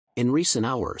In recent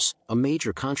hours, a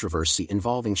major controversy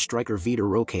involving striker Vitor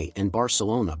Roque and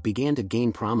Barcelona began to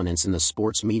gain prominence in the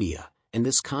sports media, and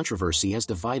this controversy has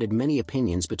divided many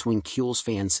opinions between CULÉS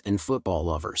fans and football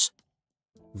lovers.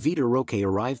 Vitor Roque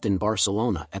arrived in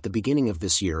Barcelona at the beginning of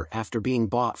this year after being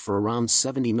bought for around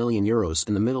 €70 million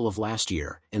in the middle of last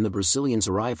year, and the Brazilian's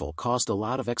arrival caused a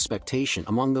lot of expectation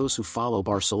among those who follow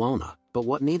Barcelona. But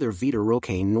what neither Vitor Roque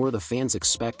nor the fans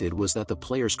expected was that the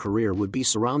player's career would be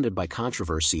surrounded by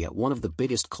controversy at one of the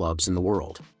biggest clubs in the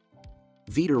world.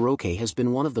 Vitor Roque has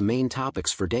been one of the main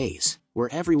topics for days, where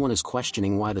everyone is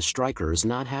questioning why the striker is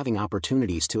not having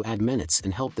opportunities to add minutes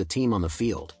and help the team on the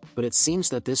field, but it seems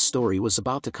that this story was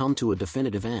about to come to a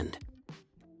definitive end.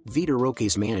 Vitor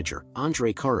Roque'S manager,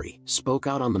 Andre Curry, spoke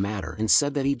out on the matter and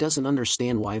said that he doesn't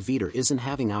understand why Vitor isn't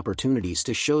having opportunities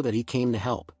to show that he came to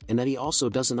help, and that he also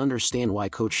doesn't understand why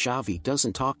coach Xavi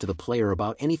doesn't talk to the player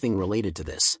about anything related to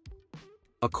this.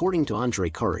 According to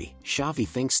Andre Curry, Xavi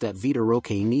thinks that Vitor Roque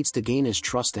needs to gain his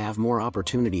trust to have more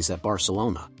opportunities at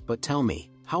Barcelona, but tell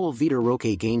me, how will Vitor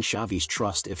Roque gain Xavi's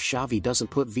trust if Xavi doesn't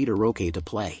put Vitor Roque to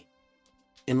play?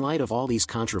 In light of all these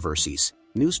controversies,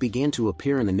 news began to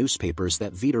appear in the newspapers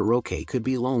that Vitor Roque could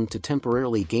be loaned to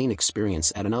temporarily gain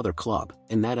experience at another club,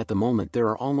 and that at the moment there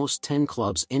are almost 10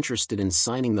 clubs interested in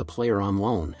signing the player on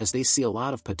loan as they see a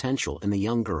lot of potential in the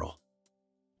young girl.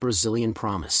 Brazilian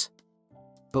promise.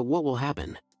 But what will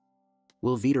happen?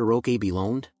 Will Vitor Roque be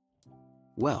loaned?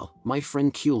 Well, my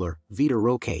friend Vitor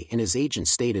Roque and his agent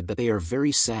stated that they are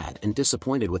very sad and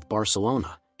disappointed with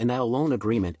Barcelona, and that a loan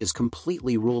agreement is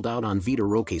completely ruled out on Vitor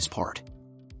Roque's part.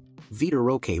 Vitor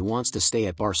Roque wants to stay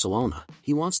at Barcelona.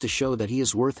 He wants to show that he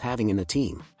is worth having in the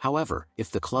team. However,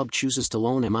 if the club chooses to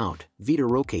loan him out, Vitor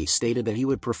Roque stated that he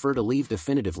would prefer to leave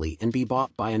definitively and be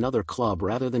bought by another club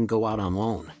rather than go out on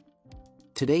loan.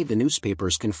 Today the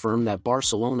newspapers confirmed that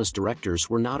Barcelona's directors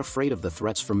were not afraid of the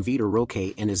threats from Vitor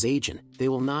Roque and his agent. They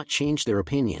will not change their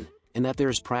opinion, and that there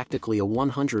is practically a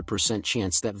 100%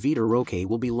 chance that Vitor Roque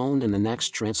will be loaned in the next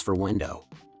transfer window.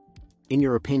 In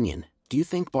your opinion, do you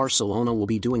think Barcelona will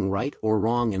be doing right or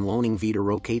wrong in loaning Vitor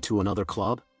Roque to another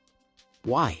club?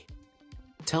 Why?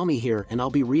 Tell me here and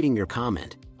I'll be reading your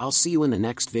comment. I'll see you in the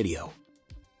next video.